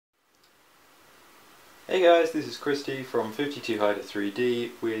Hey guys, this is Christy from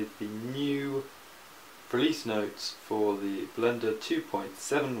 52Hyder3D with the new release notes for the Blender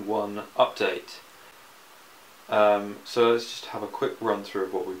 2.71 update. So let's just have a quick run through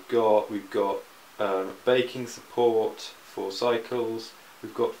of what we've got. We've got baking support for cycles,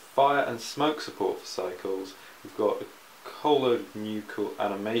 we've got fire and smoke support for cycles, we've got a whole load of new cool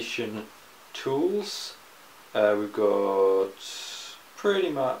animation tools, we've got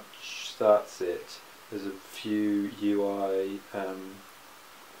pretty much that's it. There's a few UI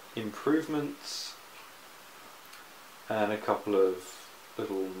improvements and a couple of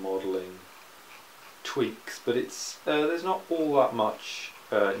little modelling tweaks, but it's there's not all that much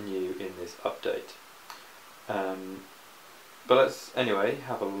new in this update. But let's anyway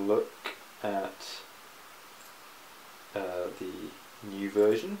have a look at the new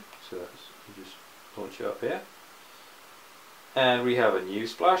version. So let's just launch it up here. And we have a new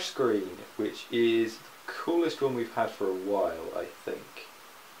splash screen, which is the coolest one we've had for a while, I think.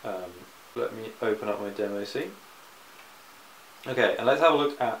 Let me open up my demo scene. Okay, and let's have a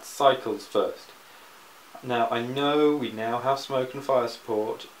look at cycles first. Now, I know we now have smoke and fire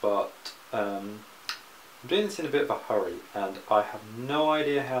support, but I'm doing this in a bit of a hurry, and I have no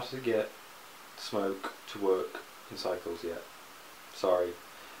idea how to get smoke to work in cycles yet. Sorry.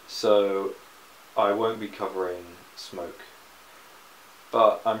 So, I won't be covering smoke.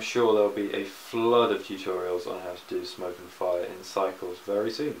 But I'm sure there'll be a flood of tutorials on how to do smoke and fire in cycles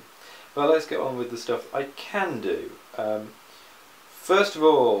very soon. But let's get on with the stuff I can do. First of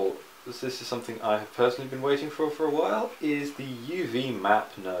all, this is something I have personally been waiting for a while, is the UV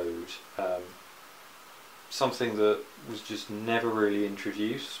map node. Something that was just never really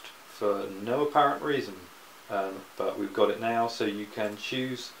introduced for no apparent reason. But we've got it now, so you can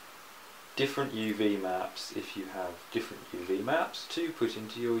choose different UV maps if you have different UV maps to put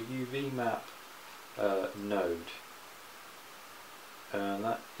into your UV map node. And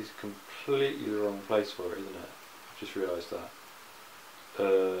that is completely the wrong place for it, isn't it? I've just realised that.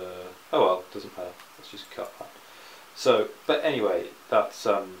 Oh well, doesn't matter. Let's just cut that. So, but anyway, that's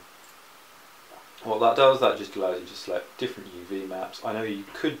what that does. That just allows you to select different UV maps. I know you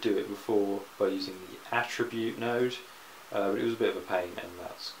could do it before by using the attribute node. But it was a bit of a pain, and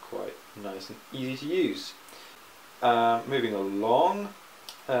that's quite nice and easy to use. Moving along,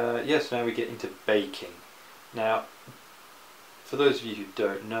 yes, now we get into baking. Now, for those of you who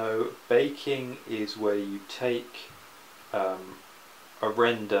don't know, baking is where you take a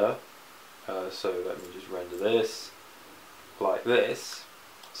render, so let me just render this, like this.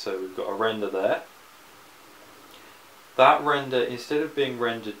 So we've got a render there. That render, instead of being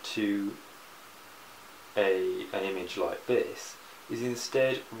rendered to an image like this, is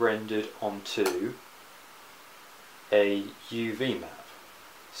instead rendered onto a UV map.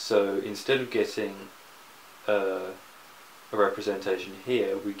 So instead of getting a representation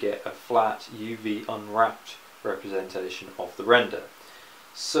here, we get a flat UV unwrapped representation of the render.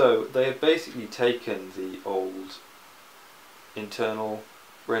 So they have basically taken the old internal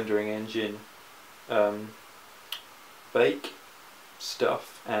rendering engine bake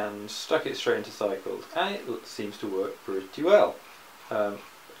stuff and stuck it straight into cycles, and it seems to work pretty well.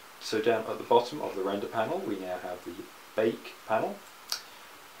 So down at the bottom of the render panel we now have the bake panel.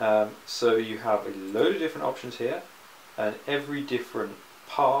 So you have a load of different options here, and every different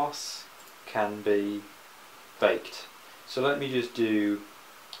pass can be baked. So let me just do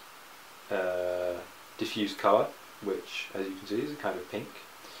diffuse colour, which as you can see is a kind of pink.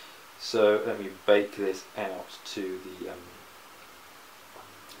 So let me bake this out to the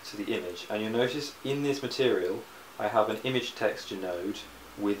image, and you'll notice in this material I have an image texture node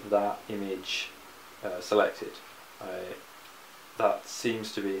with that image selected. That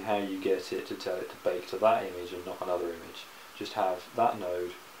seems to be how you get it to tell it to bake to that image and not another image. Just have that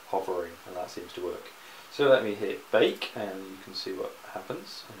node hovering, and that seems to work. So let me hit bake, and you can see what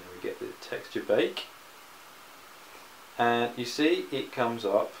happens, and then we get the texture bake, and you see it comes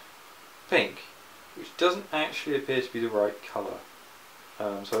up pink, which doesn't actually appear to be the right colour.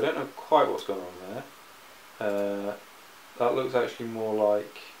 So I don't know quite what's going on there. That looks actually more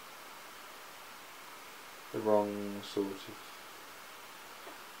like the wrong sort of...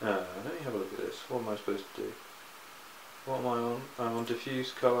 let me have a look at this. What am I supposed to do? What am I on? I'm on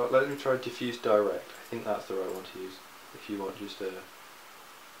diffuse colour. Let me try diffuse direct. I think that's the right one to use if you want just a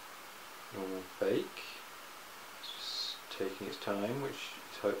normal bake. It's just taking its time, which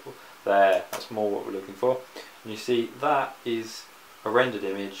is hopeful. There, that's more what we're looking for. And you see that is a rendered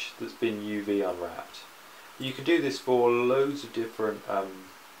image that's been UV unwrapped. You can do this for loads of different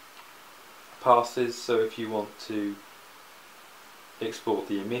passes. So if you want to export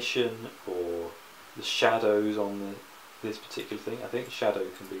the emission or the shadows on this particular thing. I think shadow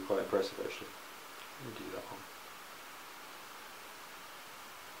can be quite impressive actually. Let me do that one.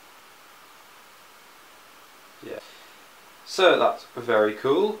 Yeah. So that's very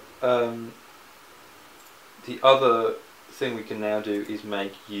cool. The other thing we can now do is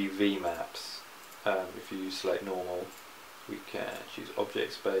make UV maps. If you select normal, we can choose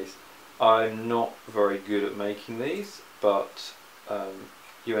object space. I'm not very good at making these, but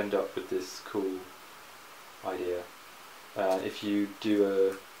you end up with this cool idea. If you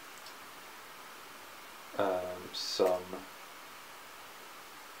do let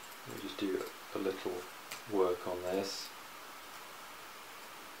me just do a little work on this.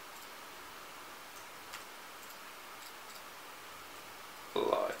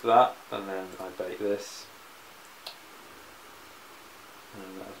 Like that, and then I bake this.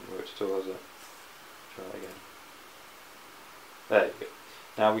 And that hasn't worked at all, has it? Try that again. There you go.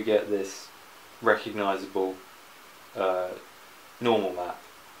 Now we get this recognisable normal map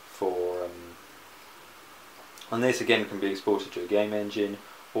for, and this again can be exported to a game engine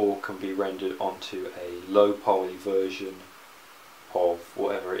or can be rendered onto a low poly version of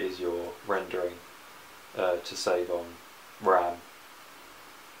whatever it is you're rendering to save on RAM,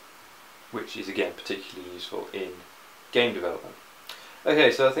 which is again particularly useful in game development.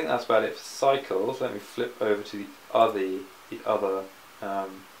 Okay, so I think that's about it for cycles. Let me flip over to the other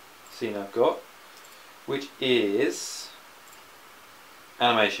scene I've got, which is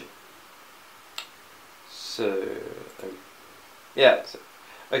animation. So yeah,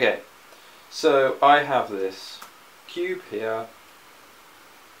 okay. So I have this cube here.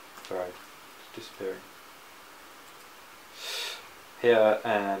 Sorry, it's disappearing. Here,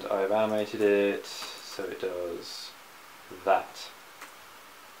 and I've animated it so it does that.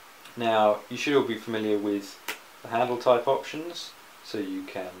 Now you should all be familiar with the handle type options, so you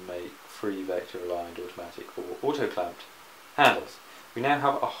can make free, vector aligned, automatic or auto clamped handles. We now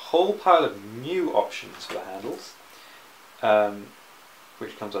have a whole pile of new options for the handles,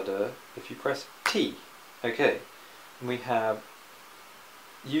 which comes under if you press T. Okay, and we have,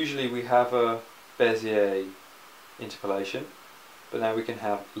 usually we have a Bezier interpolation, but now we can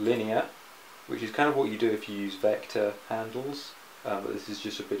have linear, which is kind of what you do if you use vector handles, but this is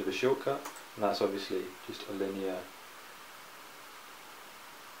just a bit of a shortcut, and that's obviously just a linear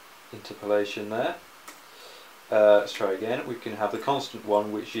interpolation there. Let's try again. We can have the constant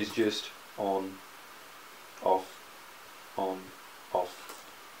one, which is just on, off, on, off,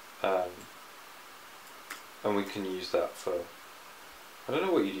 and we can use that for, I don't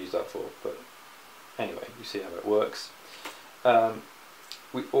know what you'd use that for, but anyway, you see how it works.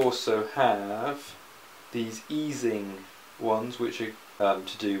 We also have these easing ones, which are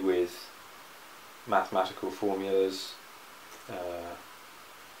to do with mathematical formulas. I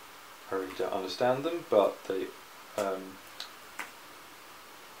really don't understand them, but they,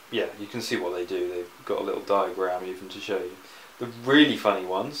 yeah, you can see what they do. They've got a little diagram even to show you. The really funny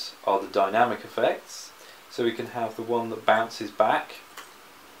ones are the dynamic effects. So we can have the one that bounces back,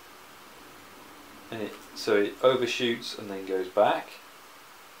 and so it overshoots and then goes back.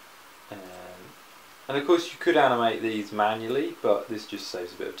 And of course you could animate these manually, but this just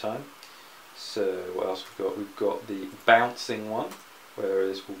saves a bit of time. So what else we've got? We've got the bouncing one, where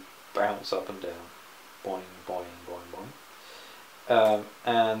this will bounce up and down, boing, boing, boing, boing.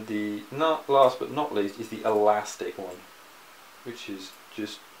 And the last but not least is the elastic one, which is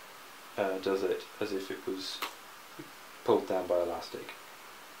just does it as if it was pulled down by elastic.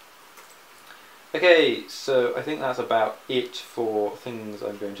 Okay, so I think that's about it for things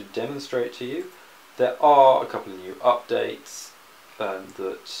I'm going to demonstrate to you. There are a couple of new updates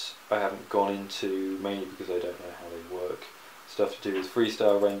that I haven't gone into, mainly because I don't know how they work. Stuff to do with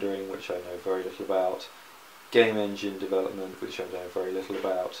freestyle rendering, which I know very little about, game engine development, which I know very little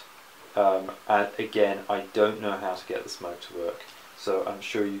about, and again, I don't know how to get the smoke to work, so I'm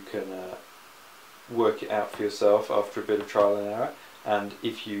sure you can work it out for yourself after a bit of trial and error, and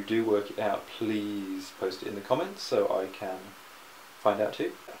if you do work it out, please post it in the comments so I can find out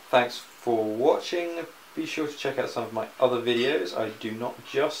too. Thanks for watching. Be sure to check out some of my other videos. I do not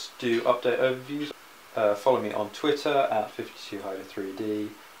just do update overviews. Follow me on Twitter at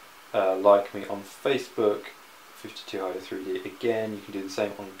 52hider3d, like me on Facebook, 52hider3d again. You can do the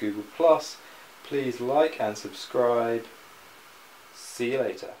same on Google+. Please like and subscribe. See you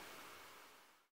later.